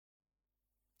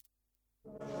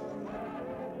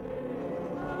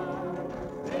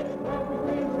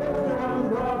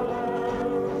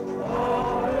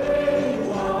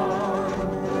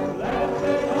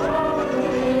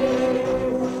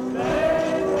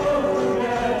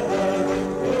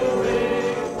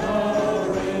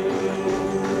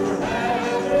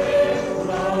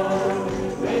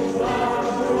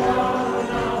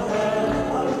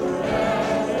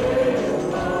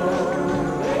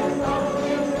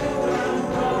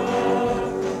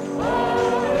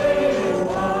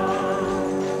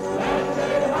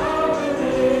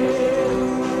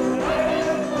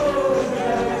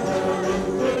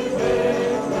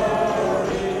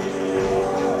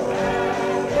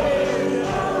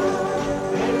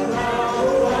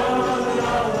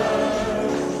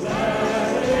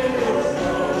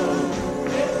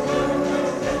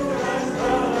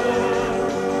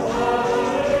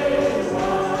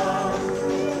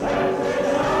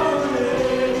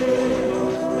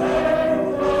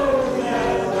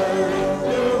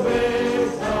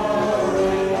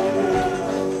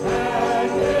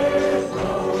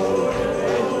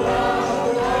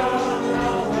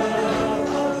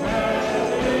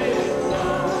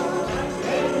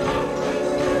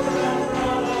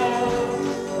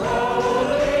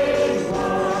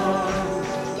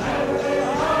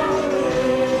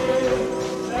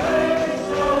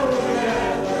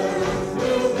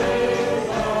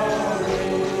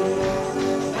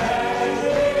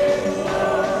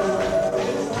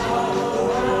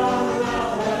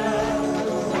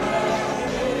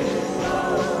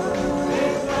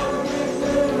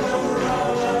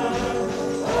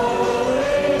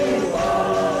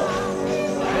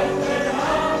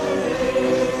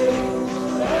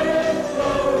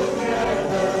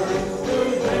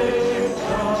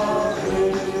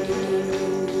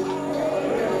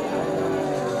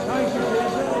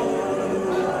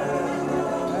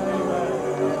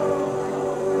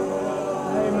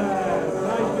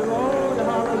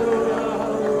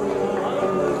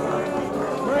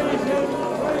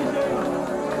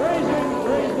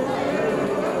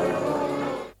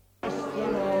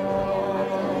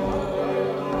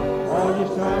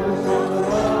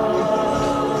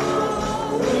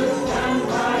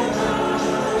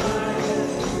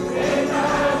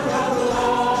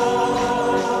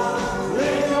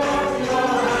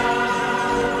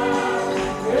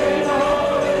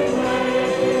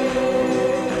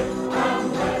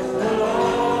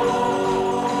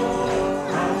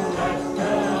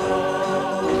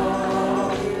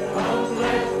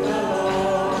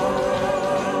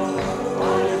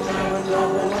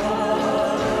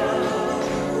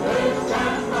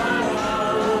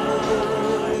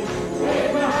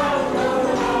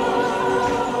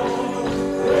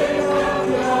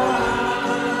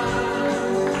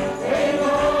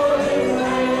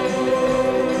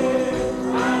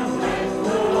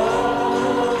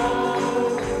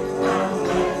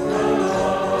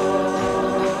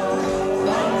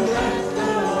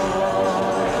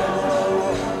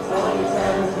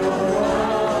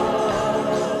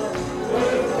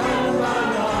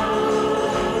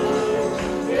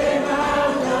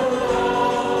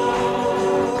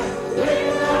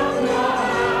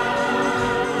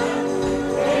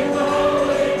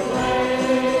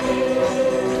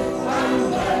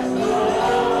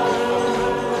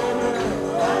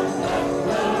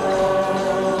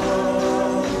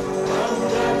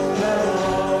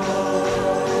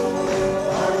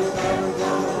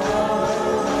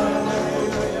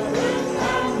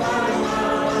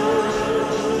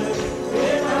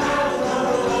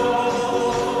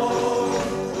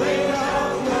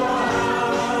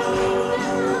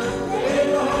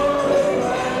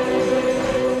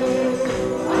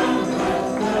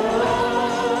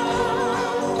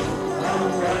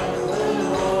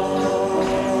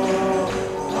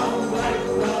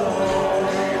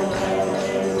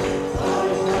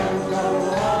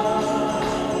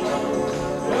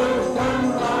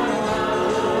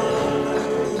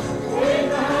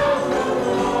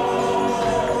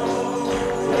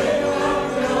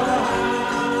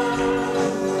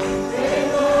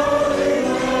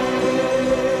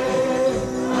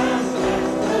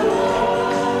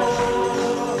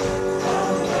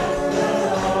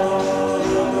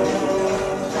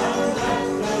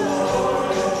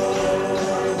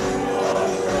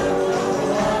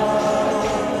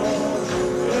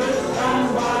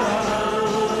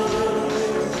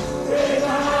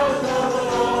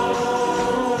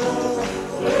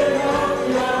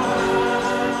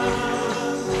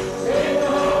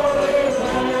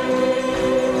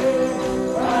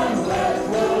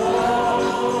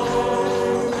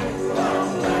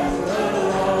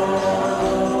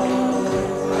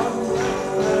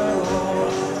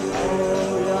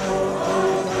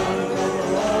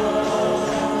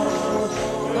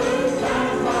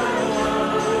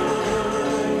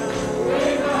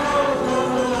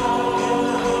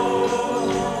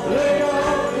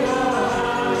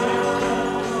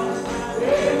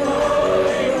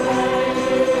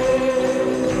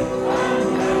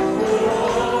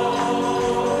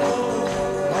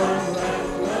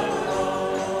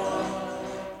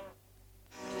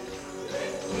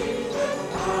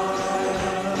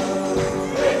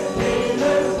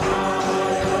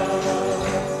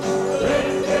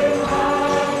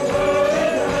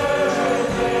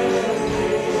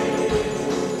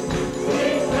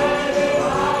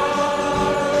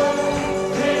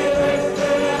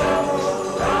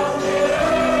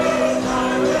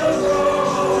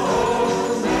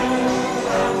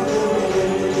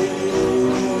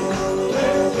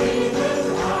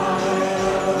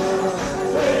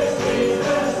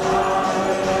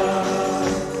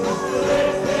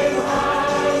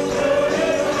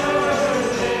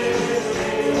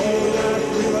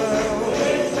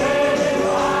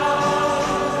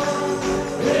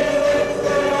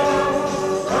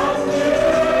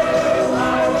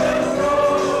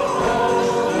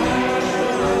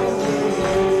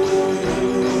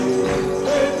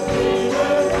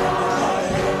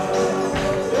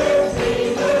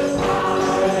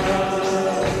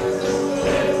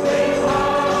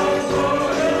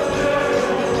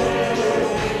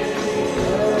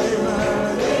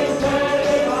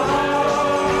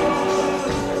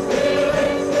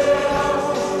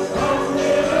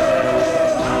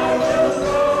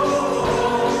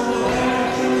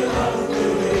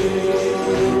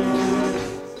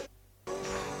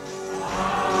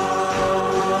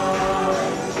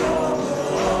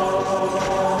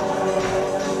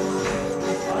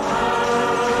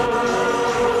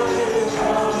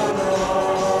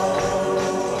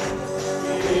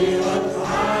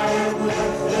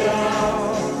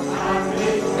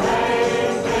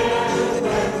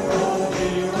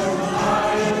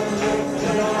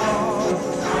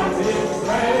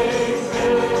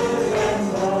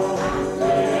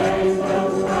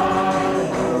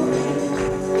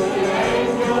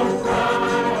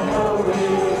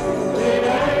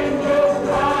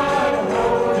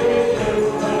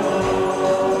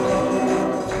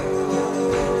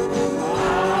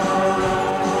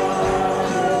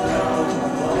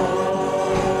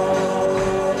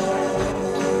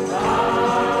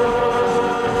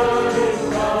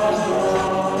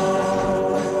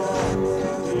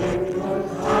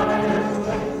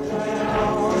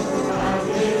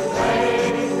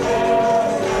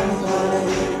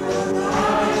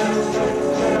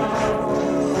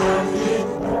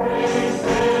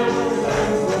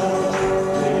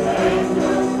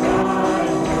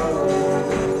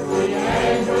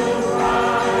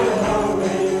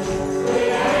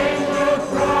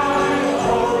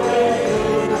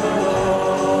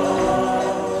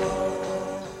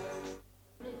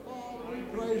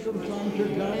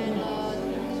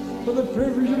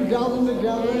gathered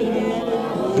together in the name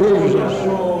of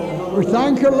Jesus. We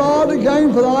thank you, Lord,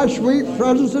 again for thy sweet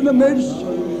presence in the midst.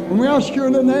 And we ask you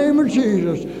in the name of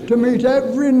Jesus to meet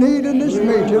every need in this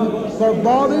meeting for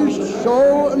body,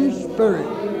 soul, and spirit.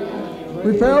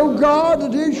 We pray, oh God,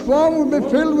 that each one will be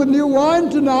filled with new wine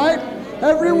tonight.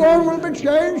 Everyone will be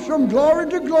changed from glory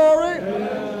to glory.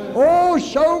 Oh,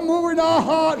 so moving our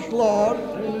hearts, Lord,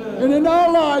 and in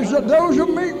our lives, that those who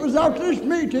meet with us after this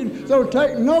meeting, they'll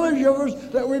take knowledge of us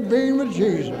that we've been with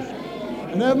Jesus.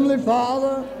 And Heavenly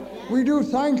Father, we do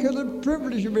thank you for the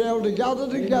privilege of being able to gather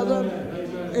together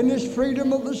in this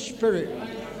freedom of the Spirit.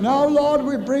 Now, Lord,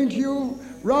 we bring to you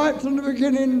right from the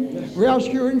beginning. We ask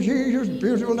you in Jesus'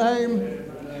 beautiful name.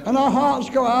 And our hearts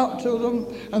go out to them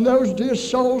and those dear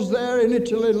souls there in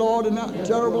Italy, Lord, in that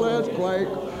terrible earthquake.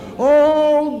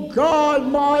 Oh, God,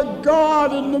 my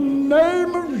God, in the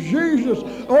name of Jesus,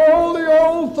 all the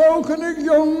old folk and the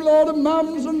young, Lord, and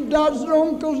mums and dads and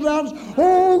uncles and aunts,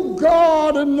 oh,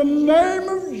 God, in the name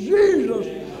of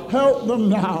Jesus, help them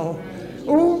now.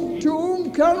 Oh, to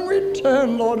whom can we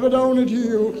turn, Lord, but only to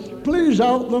you? Please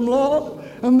help them, Lord.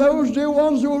 And those dear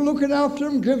ones who are looking after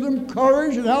them, give them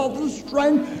courage and health and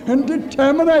strength and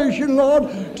determination,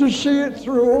 Lord, to see it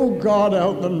through. Oh, God,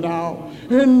 help them now.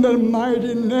 In the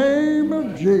mighty name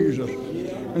of Jesus.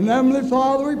 And Heavenly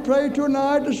Father, we pray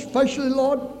tonight, especially,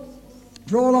 Lord,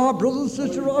 for all our brothers and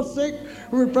sisters who are sick.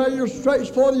 We pray you stretch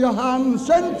forth your hand,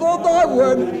 send forth thy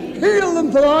word, heal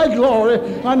them for thy glory,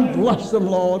 and bless them,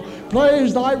 Lord.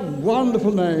 Praise thy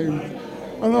wonderful name.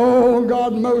 And oh,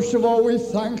 God, most of all, we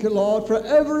thank you, Lord, for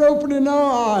ever opening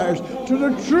our eyes to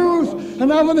the truth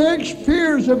and having the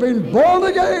experience of being born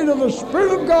again of the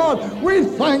Spirit of God. We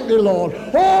thank thee, Lord.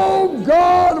 Oh,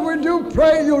 God, we do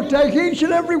pray you'll take each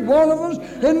and every one of us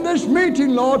in this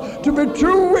meeting, Lord, to be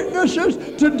true witnesses,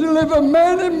 to deliver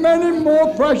many, many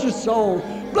more precious souls.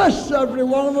 Bless every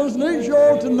one of us and each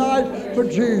all tonight for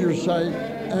Jesus' sake.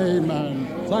 Amen.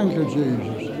 Thank you,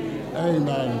 Jesus.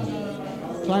 Amen.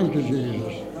 Thank you,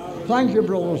 Jesus. Thank you,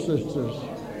 brothers and sisters.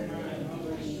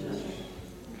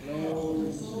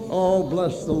 Oh,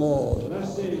 bless the Lord.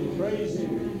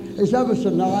 It's ever so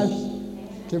nice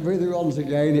to be with you once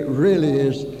again. It really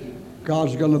is.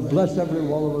 God's going to bless every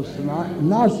one of us tonight.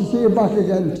 Nice to see you back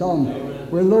again, Tom.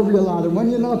 We love you, lad. And when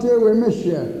you're not here, we miss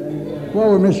you.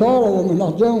 Well, we miss all of them,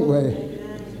 don't we?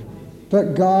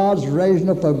 But God's raising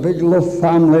up a big love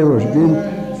family who's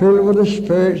been filled with the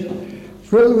Spirit,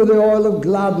 filled with the oil of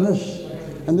gladness.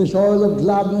 And this oil of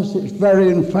gladness, it's very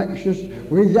infectious.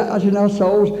 We get that in our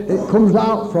souls, it comes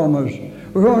out from us.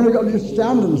 We've only got to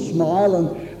stand and smile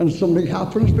and something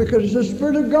happens because it's the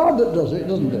Spirit of God that does it,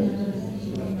 doesn't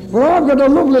it? Well, I've got a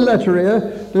lovely letter here.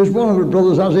 There's one of the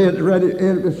brothers has read it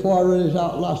here before. I read it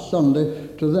out last Sunday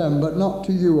to them, but not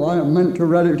to you. I meant to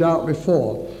read it out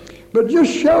before. But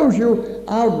just shows you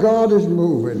how God is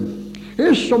moving.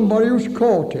 Here's somebody who's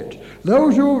caught it.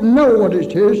 Those who know what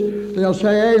it is, they'll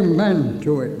say amen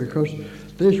to it because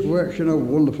this works in a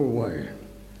wonderful way.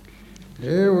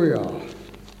 Here we are.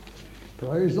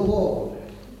 Praise the Lord.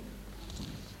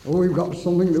 Oh, we've got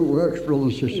something that works, brothers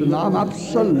and sisters, and I'm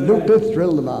absolutely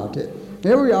thrilled about it.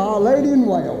 Here we are, Lady in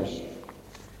Wales.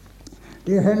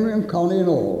 Dear Henry and Connie and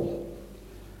all,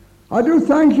 I do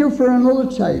thank you for another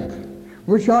tape,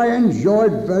 which I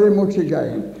enjoyed very much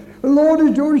again. The Lord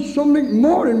is doing something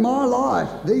more in my life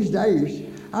these days,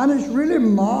 and it's really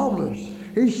marvelous.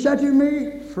 He's setting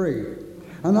me free,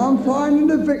 and I'm finding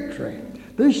the victory.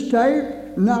 This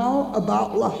tape now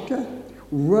about laughter.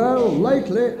 Well,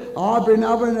 lately I've been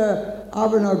having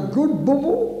a good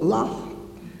bubble laugh,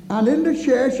 and in the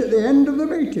church at the end of the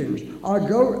meetings, I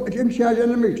go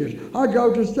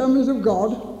to Assemblies of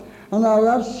God, and I've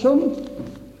had some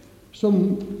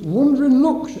wondering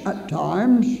looks at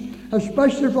times,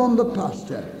 especially from the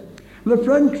pastor. The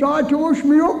friend tried to hush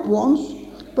me up once,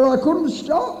 but I couldn't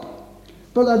stop.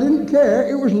 But I didn't care,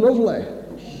 it was lovely.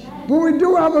 But we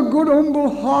do have a good, humble,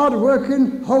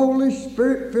 hard-working, Holy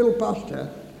Spirit-filled pastor.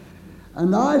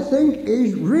 And I think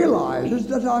he realizes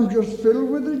that I'm just filled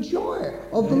with the joy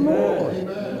of the Lord.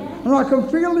 And I can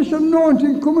feel this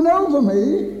anointing coming over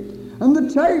me, and the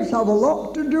tapes have a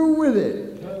lot to do with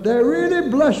it. They really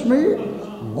bless me.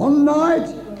 One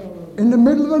night, in the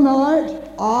middle of the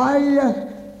night, I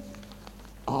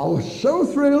was so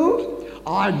thrilled,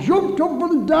 I jumped up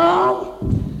and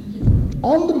down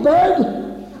on the bed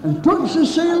and touched the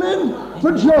ceiling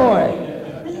for joy.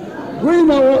 We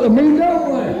know what I mean,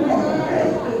 don't we?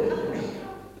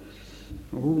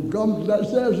 Oh, God, that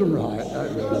serves them right.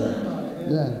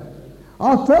 Yeah.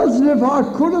 I felt as if I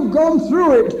could have gone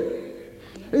through it.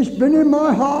 It's been in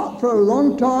my heart for a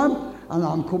long time, and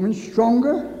I'm coming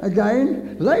stronger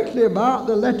again. Lately about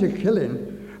the letter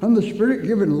killing and the spirit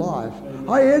giving life.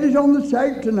 I heard it on the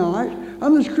tape tonight,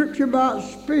 and the scripture about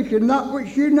speaking that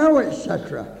which you know,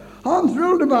 etc. I'm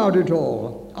thrilled about it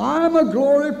all. I'm a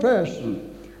glory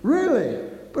person, really,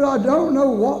 but I don't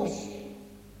know what's...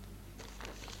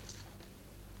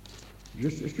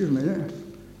 Just excuse me,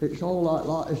 it's all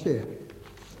like this here.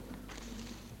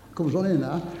 Comes on in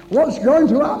now. What's going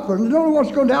to happen? I don't know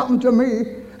what's going to happen to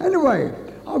me. Anyway,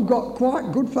 I've got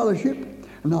quite good fellowship,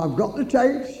 and I've got the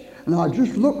tapes, and I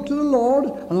just look to the Lord,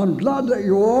 and I'm glad that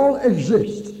you all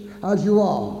exist as you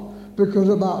are. Because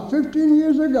about 15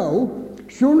 years ago,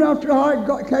 soon after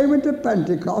I came into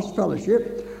Pentecost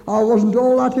fellowship, I wasn't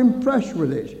all that impressed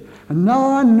with it. And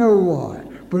now I know why,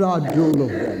 but I do love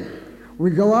them. We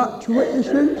go out to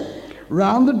witnessing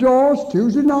round the doors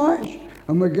Tuesday nights,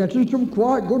 and we're getting some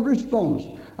quite good response.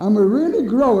 And we're really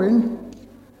growing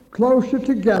closer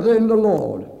together in the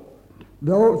Lord,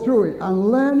 though through it, and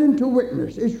learning to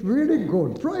witness. It's really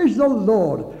good. Praise the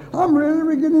Lord. I'm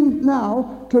really beginning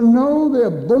now to know the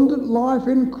abundant life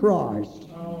in Christ.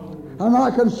 And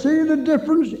I can see the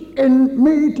difference in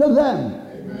me to them.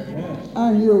 Amen.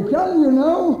 And you can, you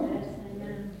know.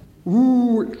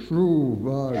 Ooh, it's true.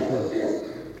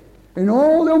 In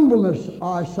all humbleness,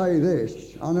 I say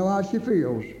this. I know how she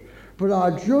feels, but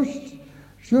I just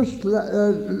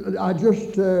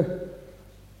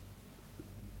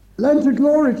lent a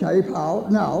glory tape out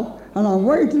now, and I'm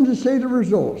waiting to see the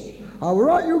results. I will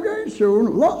write you again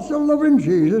soon. Lots of love in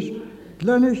Jesus.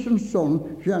 Glennis and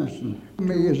son Jensen.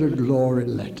 Me is a glory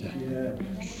letter.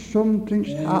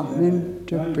 Something's happening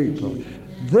to people.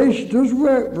 This does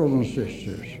work, brothers and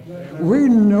sisters. We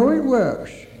know it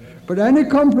works. But any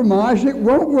compromise, it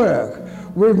won't work.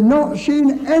 We've not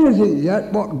seen anything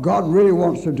yet what God really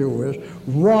wants to do with us.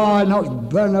 Why not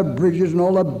burn the bridges and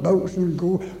all the boats and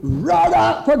go right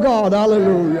out for God?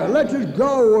 Hallelujah. Let us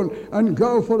go and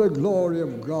go for the glory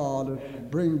of God and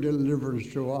bring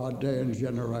deliverance to our day and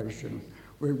generation.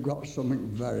 We've got something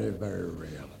very, very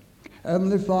real.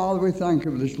 Heavenly Father, we thank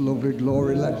you for this lovely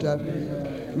glory letter.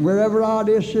 Wherever our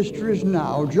dear sister is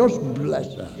now, just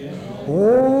bless her.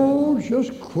 Oh,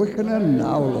 just quicken her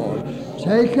now, Lord.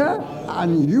 Take her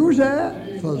and use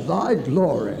her for thy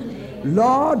glory.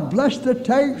 Lord, bless the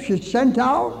tape she sent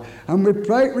out, and we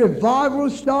pray revival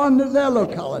stand at their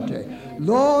locality.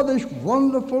 Lord, this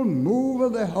wonderful move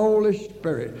of the Holy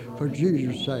Spirit, for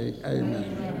Jesus' sake, amen.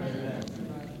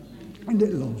 Isn't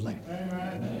it lovely?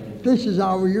 This is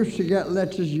how we used to get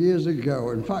letters years ago.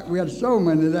 In fact, we had so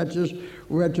many letters,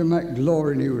 we had to make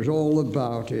glory news all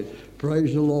about it.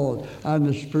 Praise the Lord. And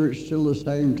the Spirit's still the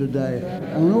same today.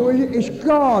 And it's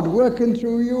God working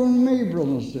through you and me,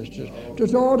 brothers and sisters.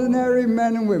 Just ordinary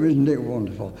men and women. Isn't it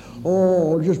wonderful?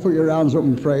 Oh, just put your hands up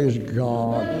and praise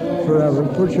God forever.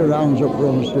 Put your hands up,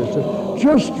 brothers and sisters.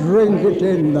 Just drink it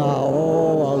in now.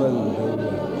 Oh, hallelujah.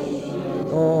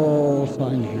 Oh,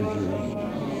 thank you, Jesus.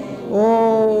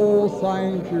 Oh,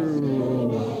 thank you.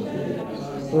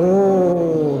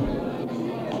 Oh,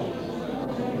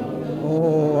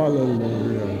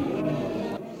 hallelujah.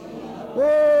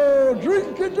 Oh,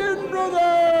 drink it in,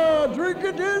 brother. Drink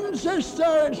it in,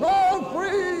 sister. It's all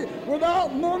free,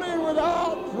 without money,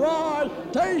 without price.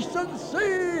 Taste and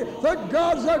see that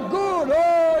God's a good.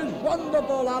 Oh, he's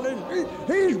wonderful, hallelujah.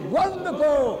 He's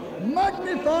wonderful.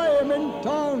 Magnify him in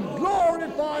tongues.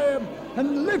 Glorify him.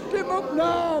 And lift him up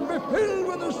now, and be filled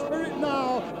with the Spirit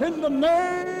now, in the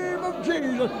name of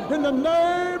Jesus, in the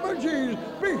name of Jesus.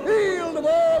 Be healed of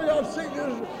all your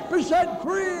sickness, be set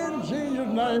free in Jesus'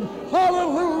 name.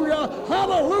 Hallelujah,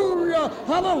 hallelujah,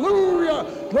 hallelujah.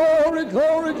 Glory,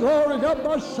 glory, glory.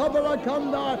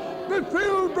 Be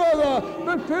filled, brother,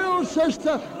 be filled,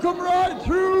 sister. Come right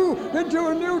through into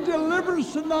a new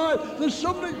deliverance tonight. There's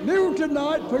something new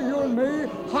tonight for you and me.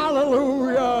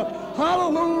 Hallelujah.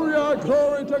 Hallelujah,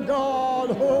 glory to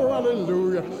God. Oh,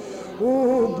 hallelujah.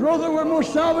 Oh, brother, we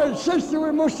must have it. Sister,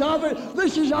 we must have it.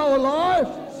 This is our life.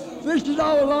 This is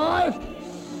our life.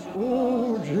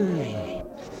 Oh, Jesus.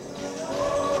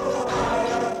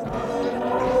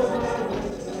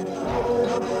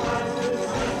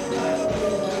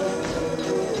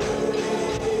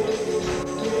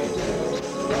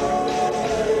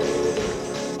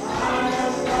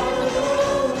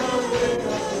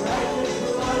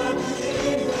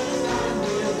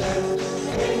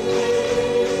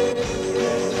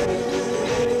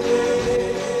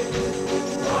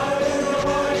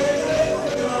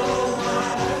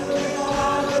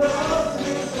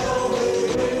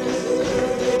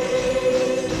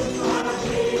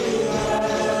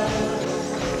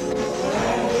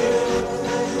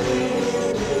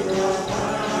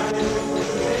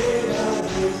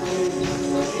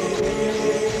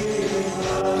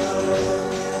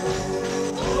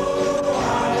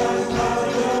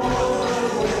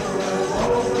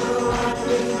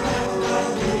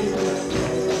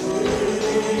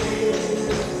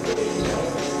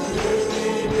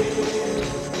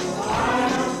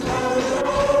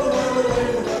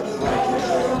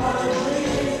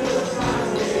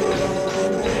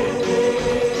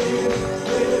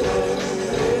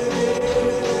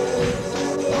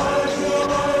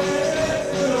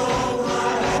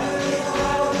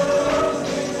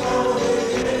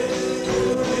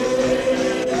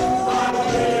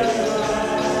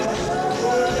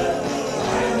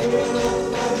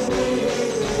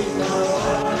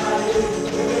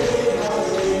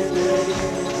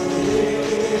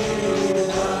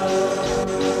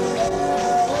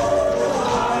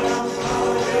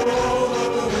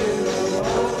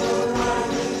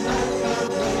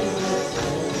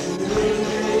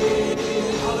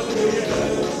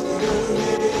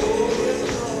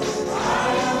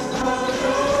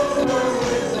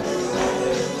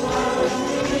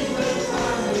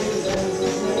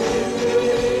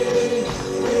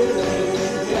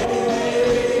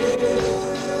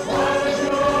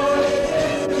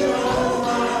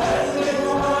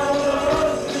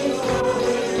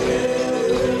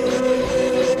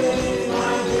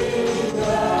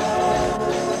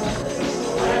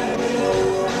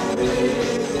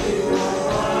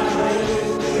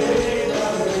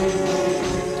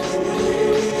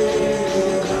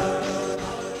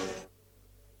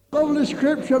 lovely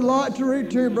scripture I'd like to read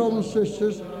to you, brothers and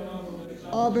sisters.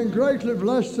 I've been greatly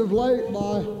blessed of late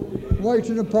by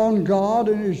waiting upon God,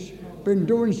 and He's been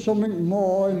doing something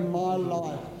more in my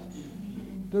life.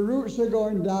 The roots are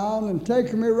going down and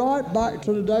taking me right back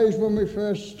to the days when we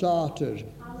first started.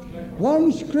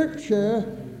 One scripture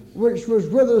which was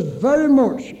with us very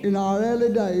much in our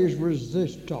early days was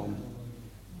this, Tom.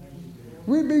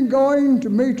 We've been going to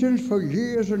meetings for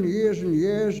years and years and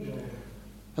years,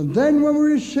 and then when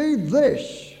we received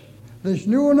this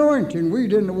new anointing, we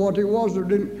didn't know what it was, or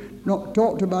didn't not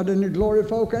talked about any glory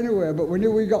folk anywhere, but we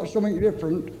knew we got something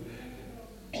different.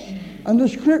 And the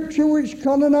scripture which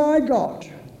Con and I got,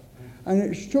 and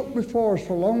it stuck before us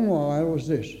for a long while, was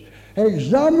this: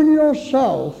 examine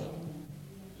yourself,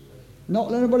 not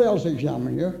let anybody else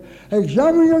examine you.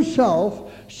 Examine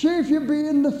yourself, see if you be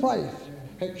in the faith,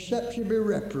 except you be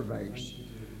reprobates.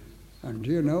 And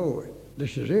you know,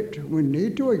 this is it. We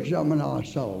need to examine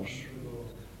ourselves.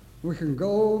 We can be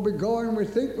going, we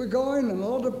think we're going, and a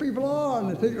lot of people are,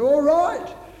 and they think, all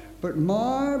right. But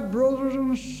my brothers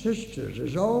and sisters,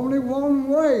 there's only one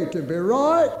way to be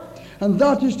right, and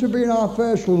that is to be in our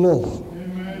first love.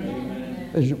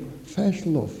 Is first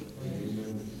love.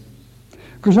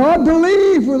 Because I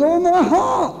believe with all my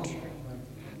heart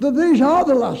that these are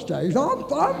the last days.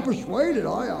 I'm persuaded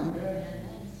I am.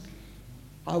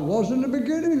 I was in the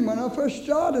beginning when I first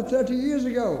started 30 years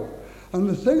ago. And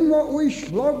the thing what we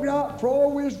slogged out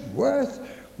for was worth,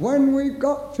 when we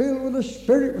got filled with the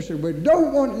Spirit, we said, we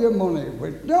don't want your money.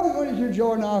 We don't want you to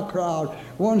join our crowd.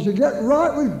 We want you to get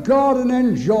right with God and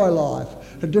enjoy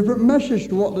life. A different message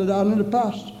to what they've done in the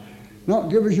past. Not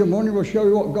give us your money, we'll show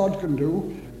you what God can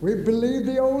do. We believe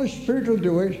the Holy Spirit will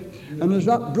do it. And as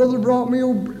that brother brought me,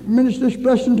 who ministered this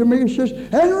blessing to me, he says,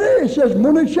 Henry, he says,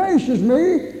 money chases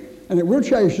me. And it will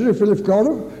chase us if we lift God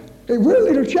up.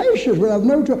 It'll chase us. We'll have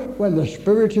no trouble when the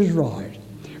Spirit is right.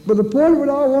 But the point that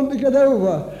I want to get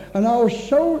over, and I was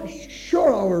so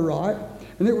sure I was right,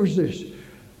 and it was this: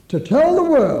 to tell the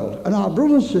world and our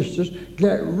brothers and sisters,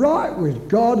 get right with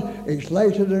God, it's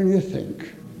later than you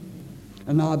think.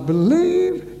 And I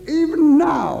believe even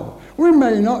now, we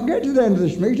may not get to the end of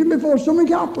this meeting before something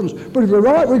happens. But if we're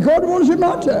right with God, what does it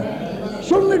matter?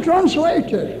 Suddenly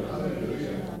translated.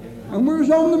 And we was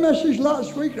on the message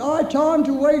last week, high time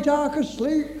to wait our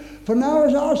sleep, for now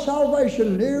is our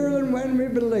salvation nearer than when we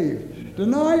believe. The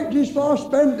night is far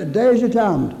spent, the day is at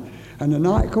hand, and the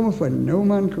night cometh when no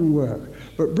man can work.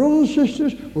 But brothers and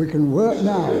sisters, we can work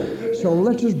now, so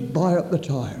let us buy up the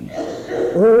time.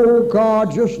 Oh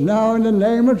God, just now in the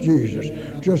name of Jesus,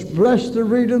 just bless the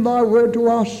reading of thy word to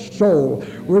our soul.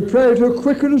 We pray to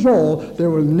quicken us all, they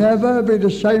will never be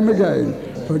the same again.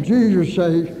 For Jesus'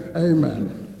 sake,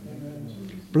 amen.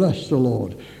 Bless the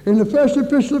Lord. In the first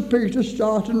epistle of Peter,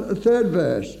 starting at the 3rd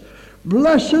verse,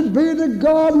 blessed be the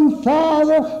God and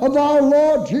Father of our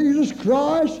Lord Jesus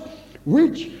Christ,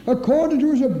 which, according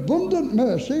to his abundant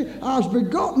mercy, has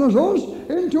begotten us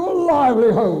into a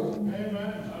lively hope,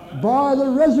 by the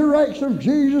resurrection of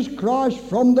Jesus Christ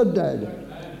from the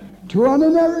dead, to an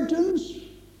inheritance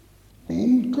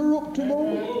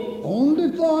incorruptible,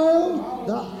 undefiled,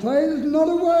 that fadeth not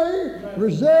away,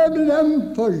 reserved in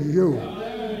heaven for you.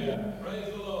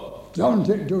 Don't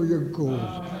it do you good?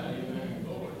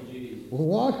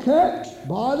 Who are kept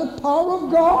by the power of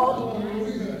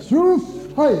God through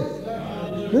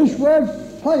faith. This word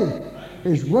faith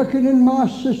is working in my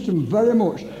system very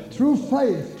much. Through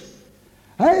faith.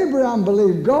 Abraham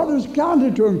believed God was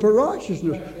counted to him for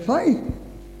righteousness. Faith.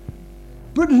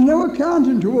 But there's no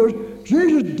accounting to us.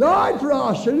 Jesus died for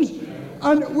our sins,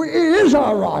 and He is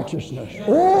our righteousness.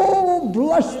 Oh,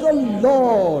 bless the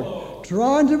Lord.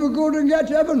 Trying to be good and get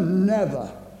to heaven? Never.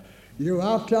 You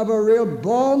have to have a real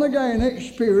born-again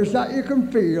experience that you can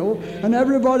feel, and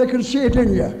everybody can see it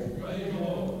in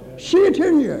you. See it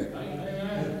in you.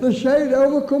 They say they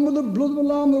overcome with the blood of the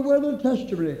Lamb, the word of the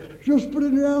testimony. Just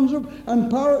putting your hands up and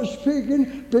power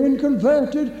speaking, being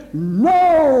converted.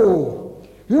 No!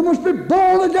 You must be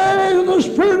born again in the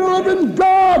Spirit of the living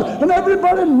God, and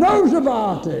everybody knows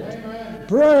about it.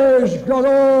 Praise God.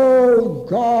 Oh,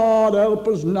 God, help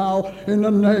us now in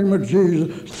the name of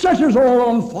Jesus. Set us all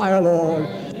on fire, Lord.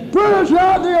 Burn us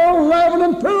out the old leaven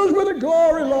and fill us with the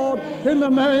glory, Lord, in the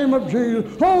name of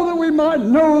Jesus. Oh, that we might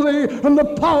know Thee and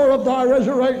the power of Thy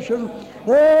resurrection.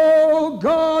 Oh,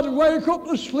 God, wake up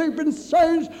the sleeping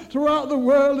saints throughout the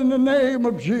world in the name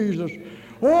of Jesus.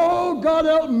 Oh, God,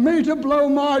 help me to blow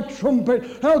my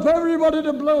trumpet. Help everybody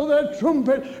to blow their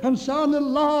trumpet and sound the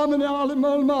alarm in the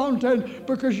Alamo Mountain,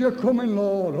 because You're coming,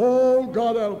 Lord. Oh,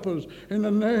 God, help us in the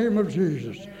name of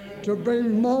Jesus. to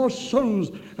bring more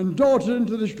sons and daughters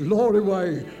into this glory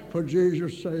way for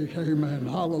Jesus' sake. Amen.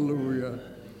 Hallelujah.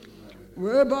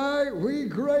 Whereby we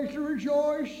greatly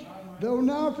rejoice, though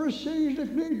now for a season, if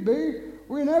need be,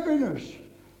 we're in heaviness,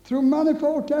 through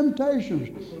manifold temptations,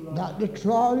 that the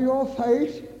trial of your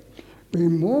faith,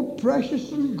 being more precious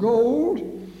than gold,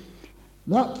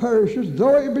 that perishes,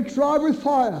 though it be tried with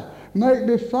fire, may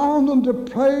be found unto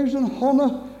praise and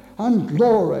honour and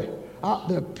glory at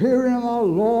the appearing of our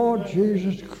Lord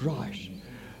Jesus Christ.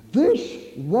 This,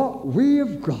 what we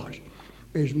have got,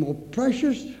 is more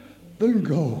precious than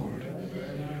gold.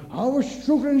 I was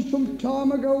struggling some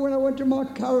time ago when I went to my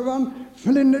caravan,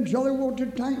 filling the jolly water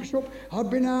tanks up. I'd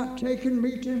been out taking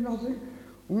meetings, and I think,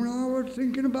 when I was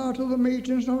thinking about other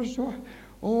meetings, I was so,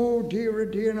 oh dear,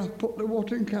 and I put the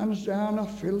watering cans down, I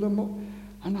filled them up,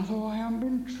 and I thought, I am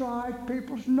being tried,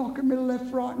 people's knocking me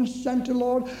left, right and centre,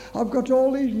 Lord. I've got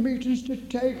all these meetings to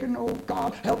take, and oh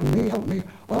God, help me, help me,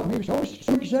 help me. So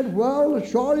somebody said, well, the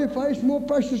trial of your faith is more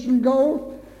precious than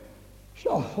gold.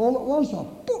 So all at once I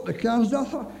put the cans down, I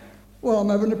thought, well, I'm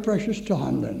having a precious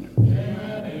time then.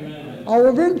 Amen. I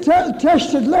was being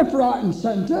tested left, right and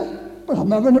centre, but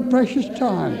I'm having a precious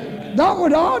time. That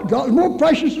what I'd got is more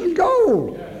precious than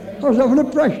gold. I was having a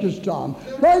precious time.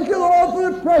 Thank you, Lord, for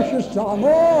the precious time.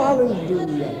 Oh,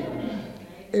 hallelujah.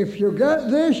 If you get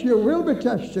this, you will be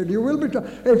tested. You will be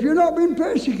if you're not being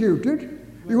persecuted,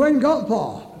 you ain't got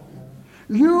far.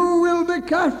 You will be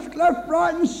cast left,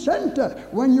 right and centre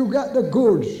when you get the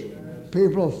goods.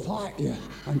 People will fight you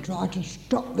and try to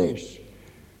stop this.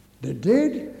 They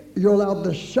did. You'll have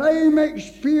the same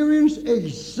experience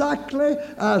exactly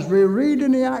as we read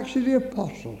in the Acts of the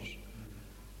Apostles.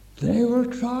 They will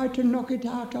try to knock it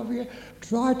out of you,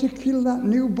 try to kill that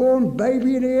newborn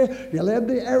baby in here. You'll have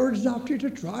the Herods after you to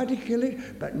try to kill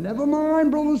it. But never mind,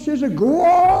 brothers and sisters, go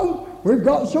on. We've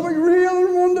got something real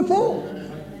and wonderful.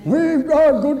 We've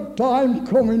got a good time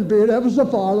coming, be it ever so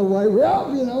far away. We have,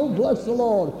 bless the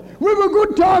Lord. We've a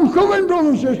good time coming,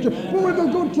 brothers and sisters. But we've a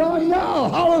good time now.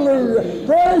 Hallelujah.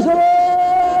 Praise the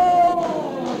Lord.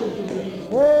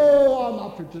 Oh, I'm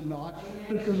happy tonight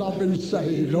because I've been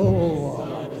saved. Oh,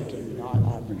 I'm happy tonight.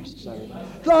 I've been saved.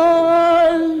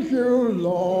 Thank you,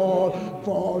 Lord,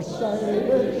 for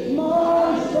saving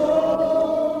my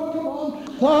soul. Come on.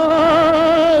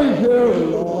 Thank you,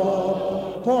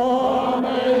 Lord, for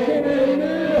making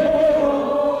me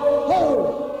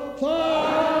whole.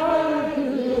 Thank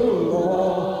you,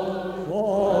 Lord,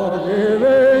 for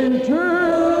giving to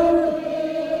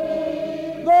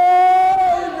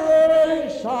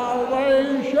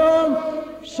salvation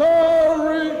so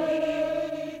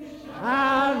rich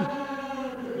and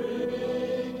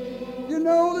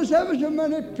there's ever so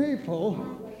many people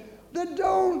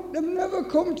they've never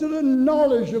come to the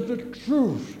knowledge of the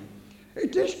truth.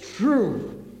 It is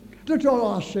true that all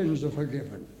our sins are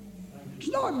forgiven. It's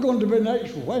not going to be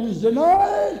next Wednesday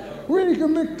night. We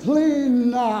can be clean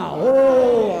now.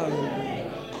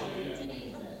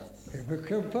 If we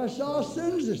confess our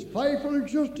sins, it's faithful and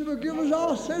just to forgive us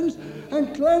our sins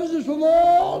and cleanse us from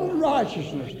all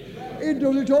unrighteousness. He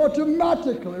does it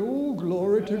automatically. Oh,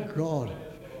 glory to God.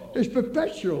 It's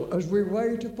perpetual as we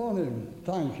wait upon him.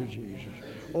 Thank you, Jesus.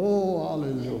 Oh,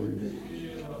 hallelujah.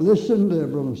 Listen there,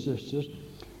 brothers and sisters.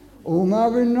 Whom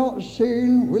having not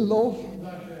seen, we love,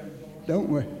 don't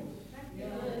we?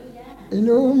 In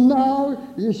whom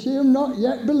now you see him not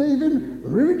yet believing, we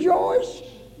rejoice.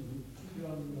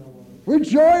 With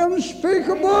joy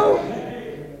unspeakable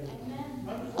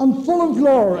and full of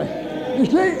glory. You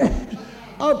see,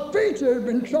 Peter had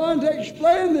been trying to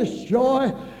explain this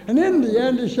joy, and in the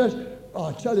end he says,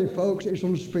 I tell you folks, it's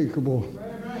unspeakable.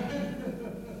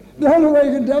 The only way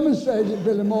you can demonstrate it,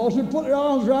 Billy Moore, is put your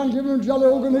arms around, give him a jolly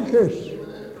hug and a kiss.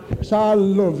 So I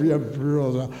love you,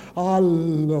 brother. I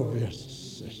love you,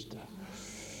 sister.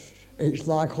 It's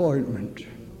like ointment.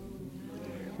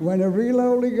 When a real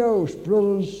Holy Ghost,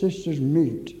 brothers and sisters,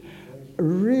 meet,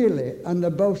 really, and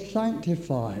they're both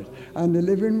sanctified, and they're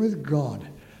living with God,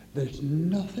 there's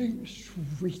nothing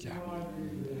sweeter.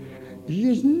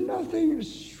 There's nothing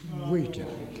sweeter.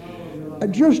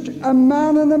 Just a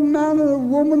man and a man and a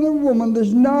woman,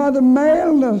 there's neither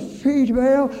male nor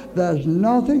female. There's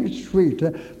nothing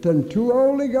sweeter than two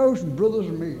Holy Ghost brothers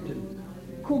meeting.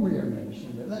 Come here,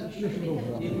 Mason. Let's just love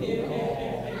one another.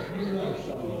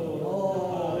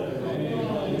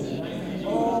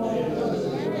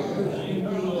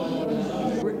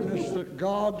 Witness that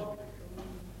God,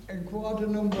 in quite a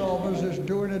number of us, is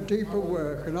doing a deeper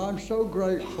work, and I'm so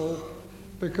grateful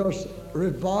because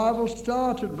revival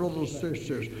started, brothers and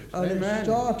sisters, and Amen. It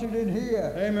started in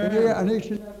here. Amen. In here, and each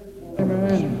and every one.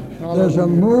 Amen. There's a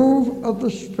move of the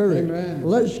Spirit. Amen.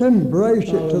 Let's embrace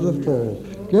it to the full.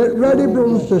 Get ready,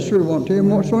 brother and sister. We want to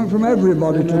hear something from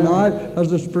everybody tonight as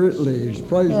the Spirit leads.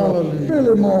 Praise God. Hallelujah.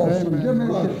 Billy Mawson, Amen. give me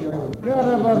a kiss.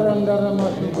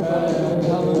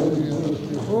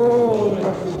 Oh,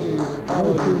 bless you, Jesus.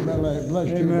 Bless you, Billy. Bless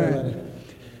you, Amen. Billy.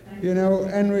 You know,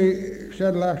 Henry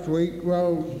said last week,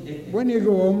 well, when you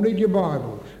go home, read your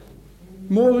Bibles.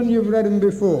 More than you've read them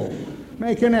before.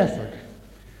 Make an effort.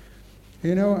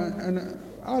 You know, and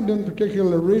I don't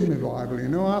particularly read my Bible, you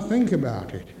know. I think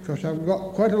about it, because I've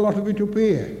got quite a lot of it up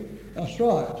here. That's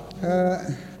right.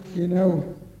 You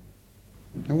know,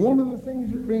 and one of the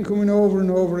things that's been coming over and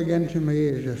over again to me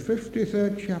is the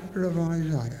 53rd chapter of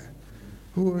Isaiah.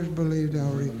 Who has believed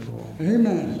our report?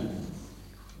 Amen.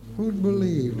 Who's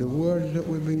believed the words that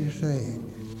we've been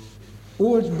saying?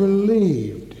 Who has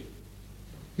believed?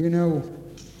 You know,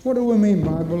 what do we mean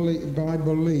by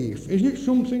belief? Is it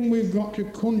something we've got to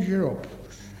conjure up,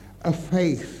 a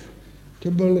faith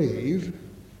to believe,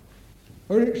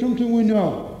 or is it something we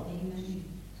know?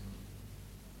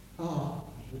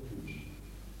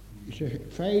 You say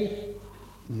faith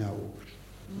knows.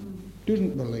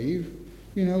 Doesn't believe.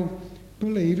 You know,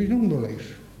 believe is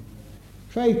unbelief.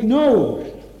 Faith knows.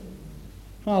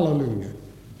 Hallelujah.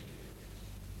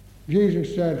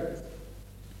 Jesus said,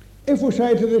 if we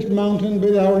say to this mountain,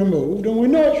 be thou removed, and we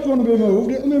know it's going to be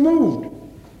moved, it'll be moved.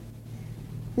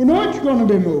 We know it's going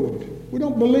to be moved. We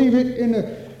don't believe it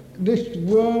this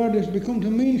word has become to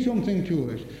mean something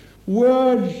to us.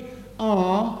 Words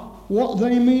are what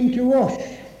they mean to us.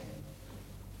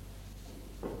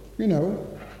 You know,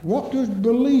 what does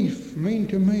belief mean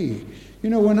to me?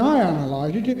 You know, when I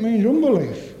analyse it, it means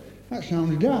unbelief. That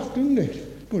sounds daft, doesn't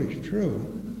it? But it's true.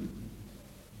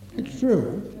 It's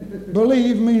true.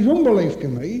 Believe means unbelief to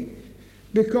me,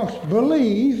 because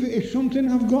believe is something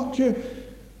I've got to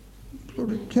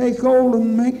sort of take hold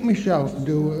and make myself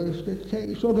do,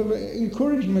 sort of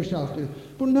encourage myself to.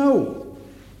 But no.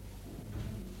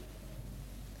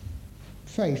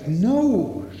 Faith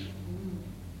knows.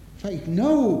 Faith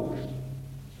knows.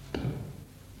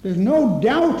 There's no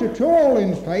doubt at all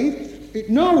in faith. It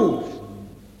knows.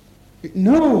 It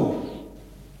knows.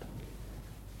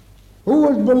 Who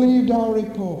has believed our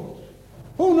report?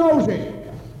 Who knows it?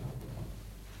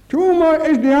 To whom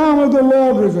is the arm of the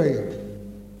Lord revealed?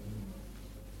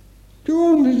 To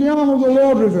whom is the arm of the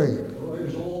Lord revealed?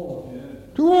 Praise the Lord. Yeah.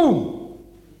 To whom?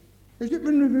 Has it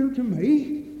been revealed to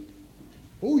me?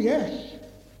 Oh, yes.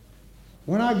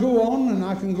 When I go on, and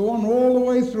I can go on all the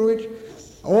way through it,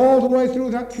 all the way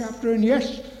through that chapter, and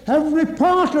yes, every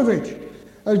part of it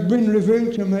has been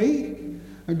revealed to me.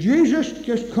 And Jesus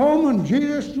just come, and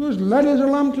Jesus was led as a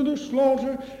lamb to the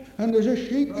slaughter, and as a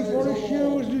sheep before his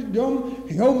shears is dumb,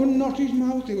 he opened not his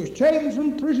mouth. He was taken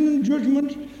from prison and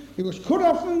judgment. He was cut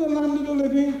off from the land of the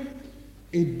living.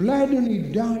 He bled and he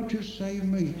died to save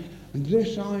me. And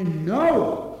this I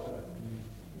know.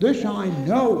 This I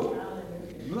know.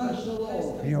 Bless the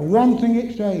Lord. You know, one thing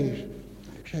it says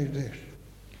this.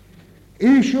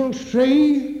 He shall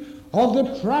see of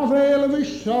the travail of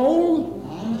his soul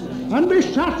and be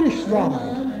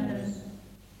satisfied.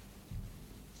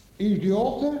 He's the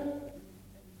author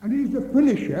and he's the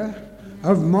finisher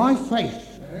of my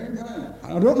faith. Amen.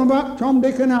 I don't know about Tom,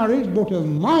 Dick and Harry's, but of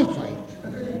my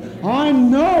faith. I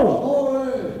know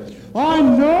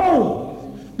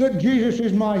that Jesus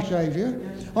is my Saviour.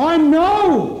 I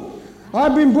know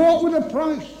I've been bought with a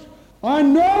price. I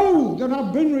know that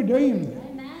I've been redeemed.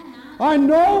 I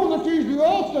know that he's the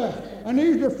author and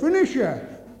he's the finisher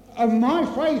of my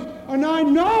faith. And I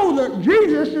know that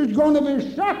Jesus is going to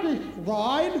be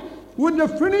satisfied with the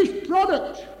finished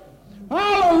product.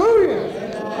 Hallelujah!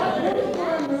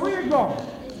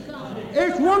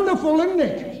 It's wonderful, isn't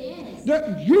it?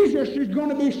 That Jesus is going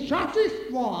to be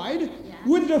satisfied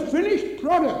with the finished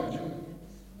product.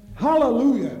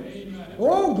 Hallelujah!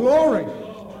 Oh, glory!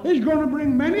 He's going to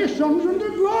bring many sons into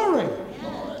glory.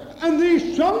 And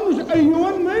these sons are you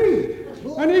and me.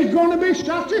 And he's going to be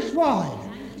satisfied.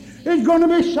 He's going to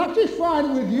be satisfied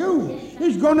with you.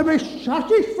 He's going to be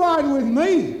satisfied with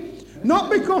me. Not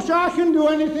because I can do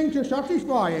anything to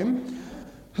satisfy him.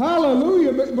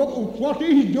 Hallelujah. But what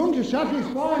he's done to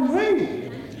satisfy me.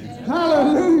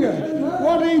 Hallelujah.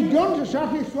 What he's done to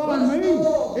satisfy me.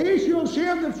 He shall see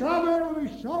of the travail of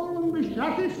his soul and be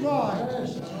satisfied.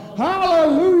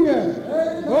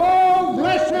 Hallelujah. Oh,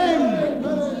 bless him.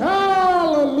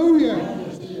 Hallelujah.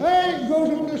 Hey, it goes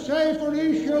on to say, for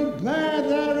he shall bear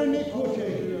their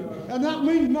iniquity. And that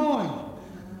means mine.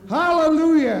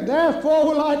 Hallelujah. Therefore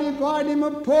will I divide him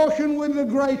a portion with the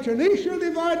great, and he shall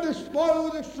divide the spoil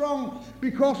with the strong,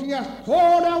 because he hath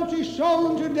poured out his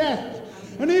soul unto death,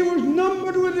 And he was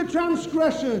numbered with the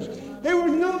transgressors. He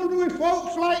was numbered with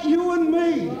folks like you and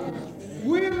me.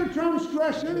 We're the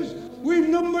transgressors. We've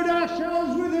numbered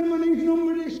ourselves with him, and he's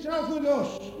numbered himself with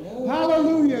us.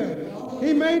 Hallelujah.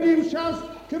 He made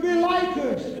himself to be like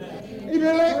us. He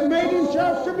made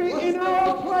himself to be in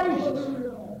our place,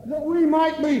 that we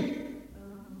might be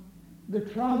the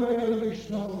travail of his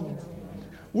soul.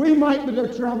 We might be the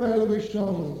travail of his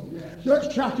soul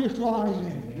that satisfies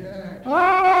him.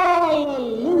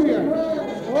 Hallelujah.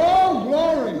 Oh,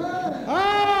 glory.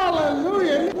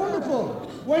 Hallelujah. Isn't it wonderful?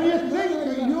 When you think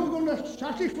that you're going to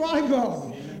satisfy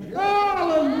God.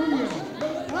 Hallelujah.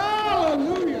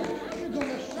 Hallelujah. You're going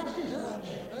to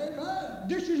satisfy.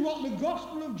 This is what the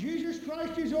gospel of Jesus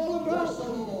Christ is all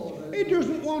about. He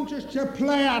doesn't want us to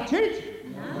play at it.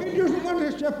 He doesn't want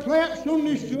us to play at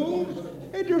Sunday schools.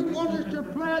 He doesn't want us to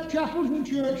play at chapels and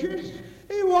churches.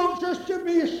 He wants us to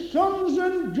be sons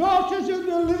and daughters of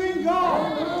the living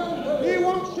God. He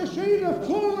wants to see the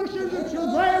fullness of the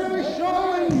travail of his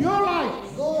soul in your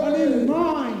life and in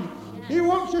mine. He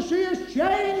wants to see us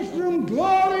changed from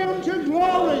glory unto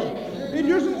glory. He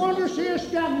doesn't want to see us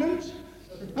stagnant.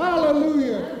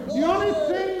 Hallelujah. The only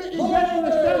thing that you get in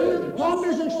a stagnant pond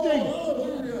is a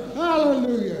stink.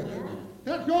 Hallelujah.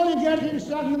 That's all you get in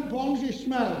stagnant ponds is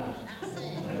smell.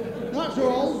 That's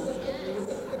all.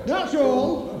 That's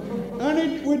all.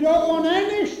 And we don't want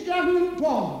any stagnant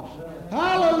ponds.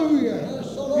 Hallelujah.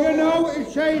 You know,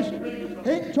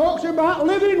 it talks about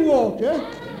living water.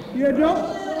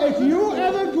 If you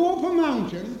ever go up a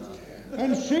mountain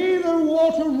and see the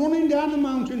water running down the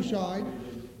mountainside,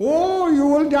 oh, you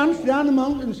will dance down the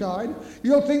mountainside.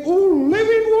 You'll think, oh,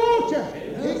 living water.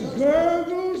 It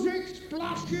gurgles, it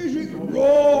splashes, it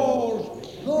roars.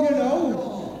 You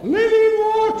know, living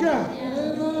water.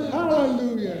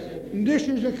 Hallelujah. And this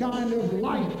is the kind of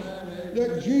life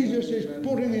that Jesus is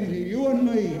putting into you and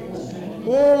me.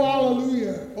 Oh,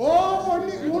 hallelujah. Oh,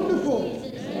 isn't it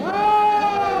wonderful?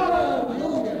 Hallelujah.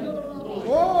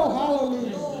 Oh,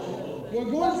 hallelujah.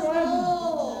 We're going to heaven,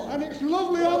 and it's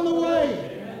lovely on the way.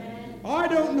 I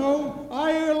don't know.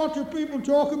 I hear lots of people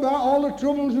talk about all the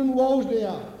troubles and woes they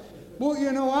have. But,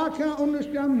 you know, I can't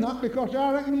understand that, because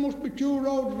I reckon there must be two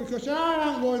roads, because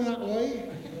I ain't going that way.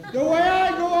 The way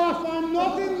I go, I find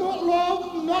nothing but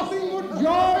love, nothing but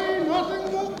joy,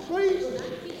 nothing but peace.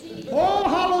 Oh,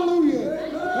 hallelujah.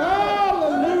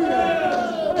 Hallelujah.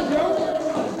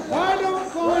 I don't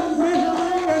find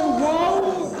misery and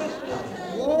woe.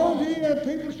 Oh, dear,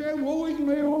 people say, woe is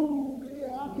me. Oh, dear,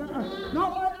 I can't. Not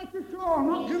like that at all,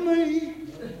 not to me.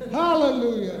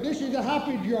 Hallelujah. This is a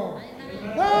happy joy.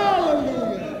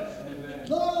 Hallelujah.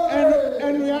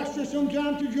 And we ask us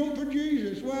sometimes to jump for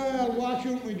Jesus. Well, why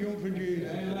shouldn't we jump for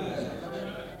Jesus?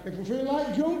 If we feel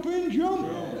like jumping, jump.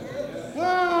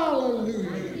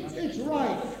 Hallelujah. It's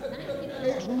right.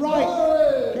 It's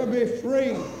right to be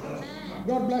free.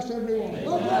 God bless everyone.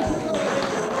 God bless you.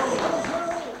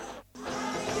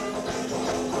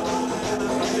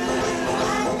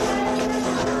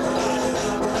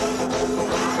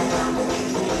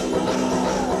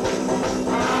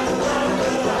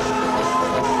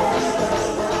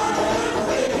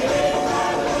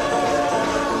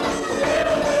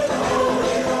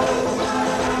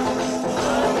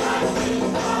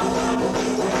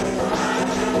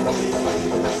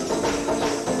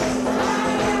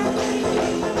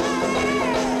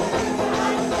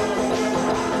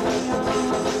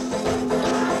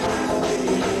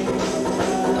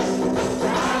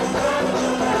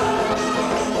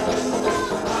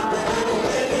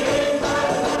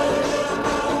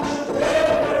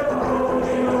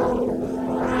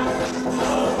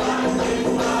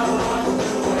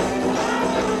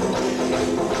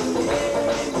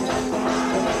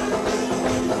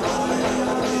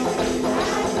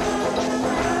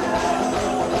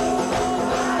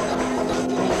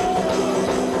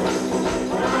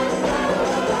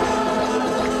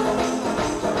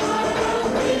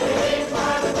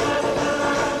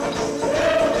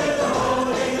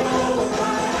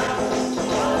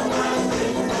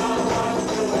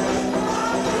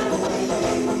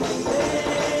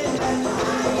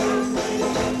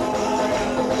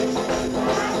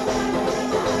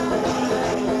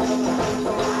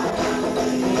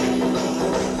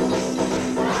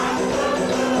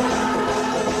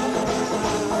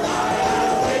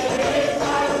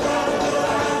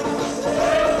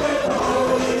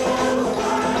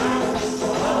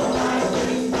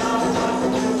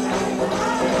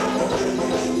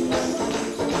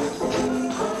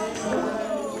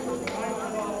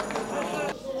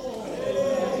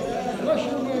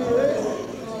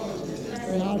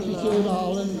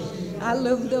 I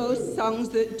love those songs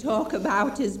that talk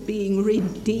about us being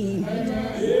redeemed.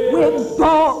 We're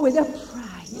bought with a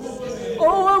price.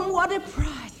 Oh, and what a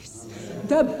price.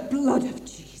 The blood of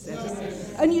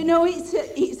Jesus. And you know,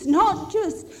 it's not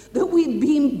just that we've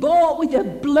been bought with the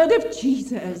blood of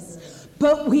Jesus,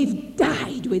 but we've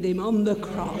died with him on the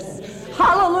cross.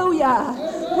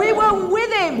 Hallelujah. We were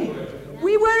with him.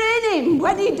 We were in him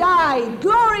when he died.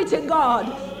 Glory to God.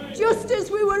 Just as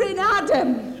we were in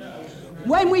Adam.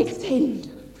 When we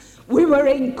sinned, we were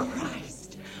in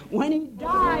Christ. When he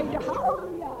died,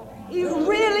 hallelujah, it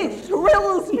really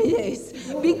thrills me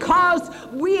this, because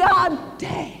we are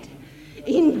dead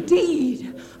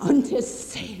indeed unto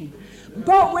sin,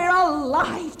 but we're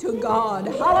alive to God.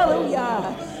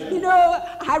 Hallelujah. You know,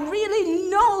 I really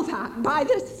know that by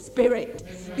the Spirit,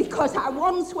 because I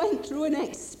once went through an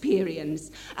experience,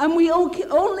 and we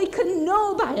only can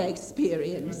know by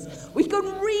experience. We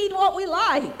can read what we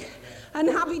like and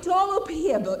have it all up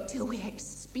here, but till we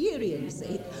experience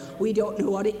it, we don't know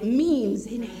what it means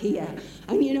in here.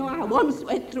 And you know, I once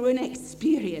went through an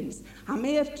experience, I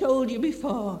may have told you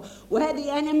before, where the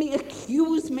enemy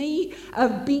accused me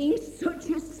of being such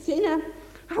a sinner.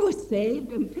 I was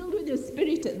saved and filled with the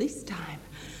Spirit at this time,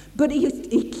 but he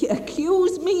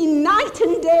accused me night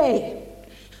and day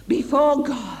before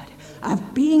God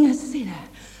of being a sinner.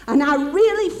 And I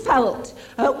really felt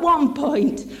at one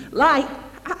point like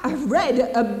I've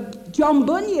read John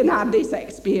Bunyan had this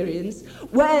experience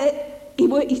where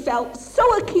he felt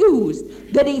so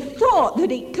accused that he thought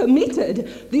that he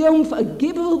committed the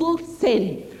unforgivable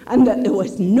sin and that there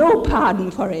was no pardon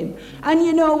for him. And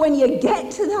you know, when you get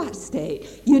to that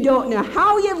state, you don't know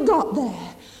how you've got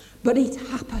there, but it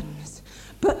happens.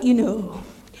 But you know,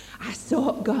 I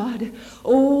sought God.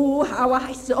 Oh, how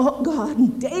I sought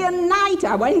God. Day and night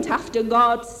I went after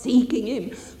God, seeking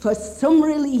him for some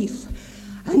relief.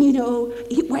 And you know,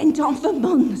 it went on for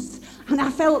months, and I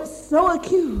felt so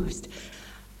accused.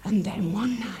 And then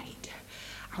one night,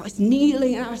 I was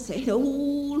kneeling and I said, oh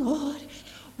Lord,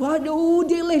 oh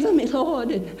deliver me,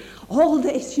 Lord, and all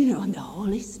this, you know, and the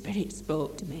Holy Spirit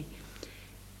spoke to me.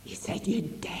 He said, you're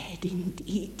dead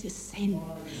indeed to sin.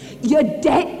 You're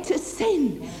dead to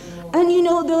sin. And you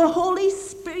know, the Holy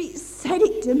Spirit said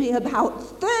it to me about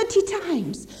 30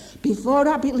 times before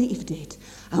I believed it.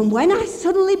 And when I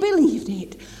suddenly believed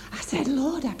it, I said,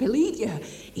 Lord, I believe you.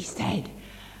 He said,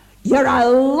 you're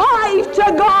alive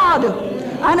to God.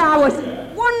 And I was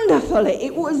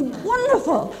it was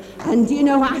wonderful. And you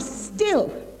know, I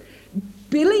still,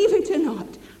 believe it or not,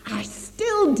 I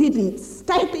still didn't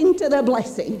step into the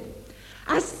blessing.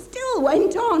 I still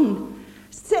went on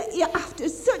after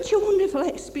such a wonderful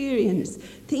experience,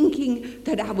 thinking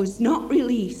that I was not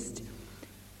released.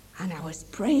 And I was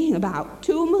praying about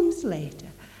 2 months later.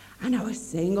 And I was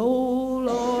saying, oh,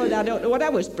 Lord, I don't know what I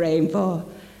was praying for.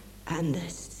 And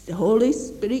the Holy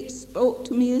Spirit spoke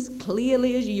to me as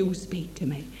clearly as you speak to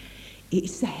me. He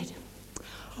said,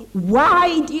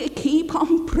 why do you keep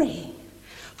on praying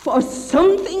for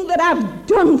something that I've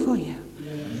done for you?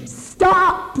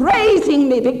 Start praising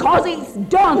me because it's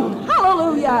done.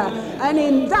 Hallelujah. And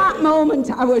in that moment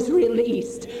I was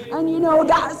released. And you know,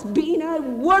 that's been a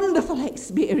wonderful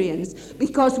experience,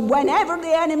 because whenever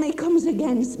the enemy comes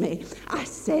against me, I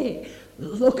say,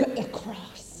 look at the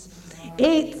cross.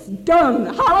 It's done.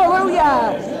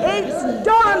 Hallelujah. It's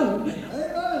done.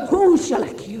 Who shall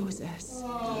accuse us?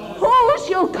 Who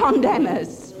shall condemn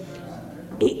us?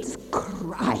 It's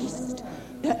Christ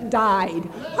that died.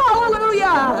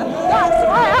 Hallelujah. That's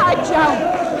why I jump.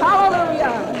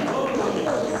 Hallelujah.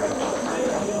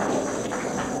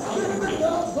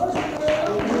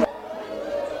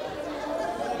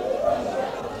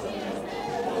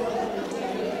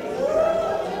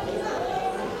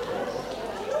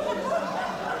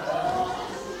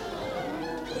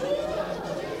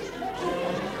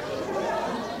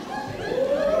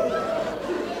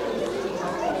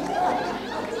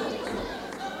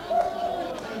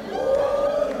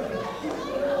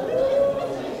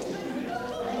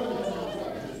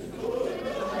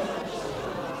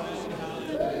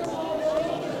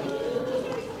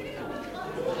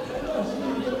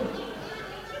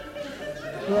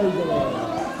 Praise the Lord.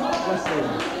 Bless him.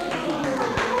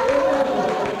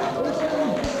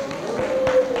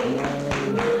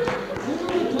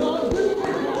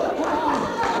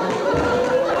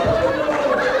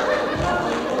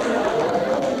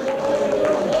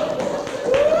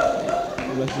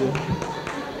 Bless you.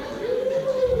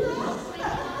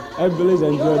 Everybody's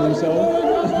enjoying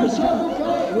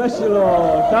himself. Bless you,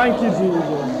 Lord. Thank you, Jesus.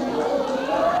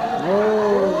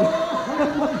 Oh.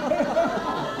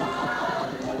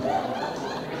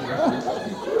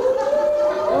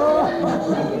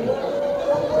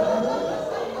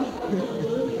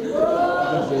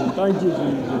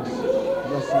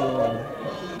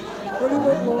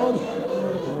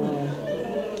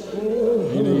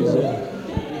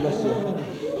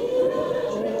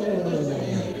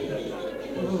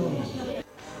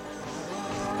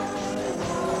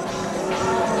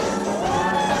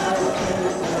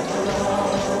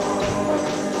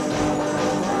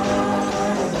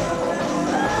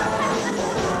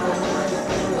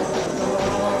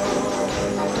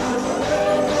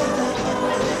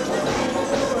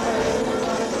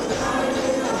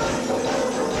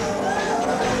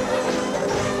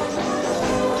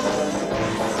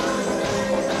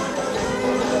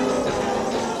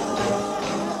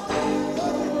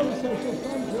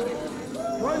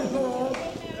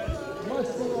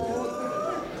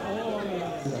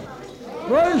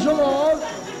 Praise the Lord.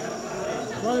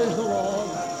 Praise the Lord.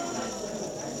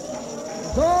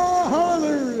 Oh,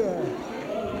 hallelujah.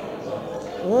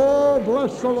 Oh,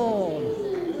 bless the Lord.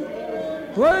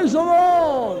 Praise the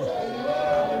Lord.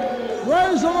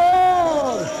 Praise the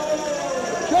Lord.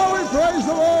 Shall we praise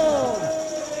the Lord?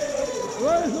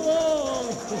 Praise the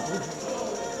Lord.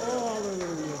 Oh,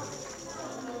 hallelujah.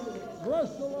 Bless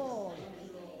the Lord.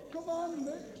 Come on,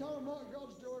 Nick, tell them what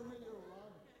God's doing with you.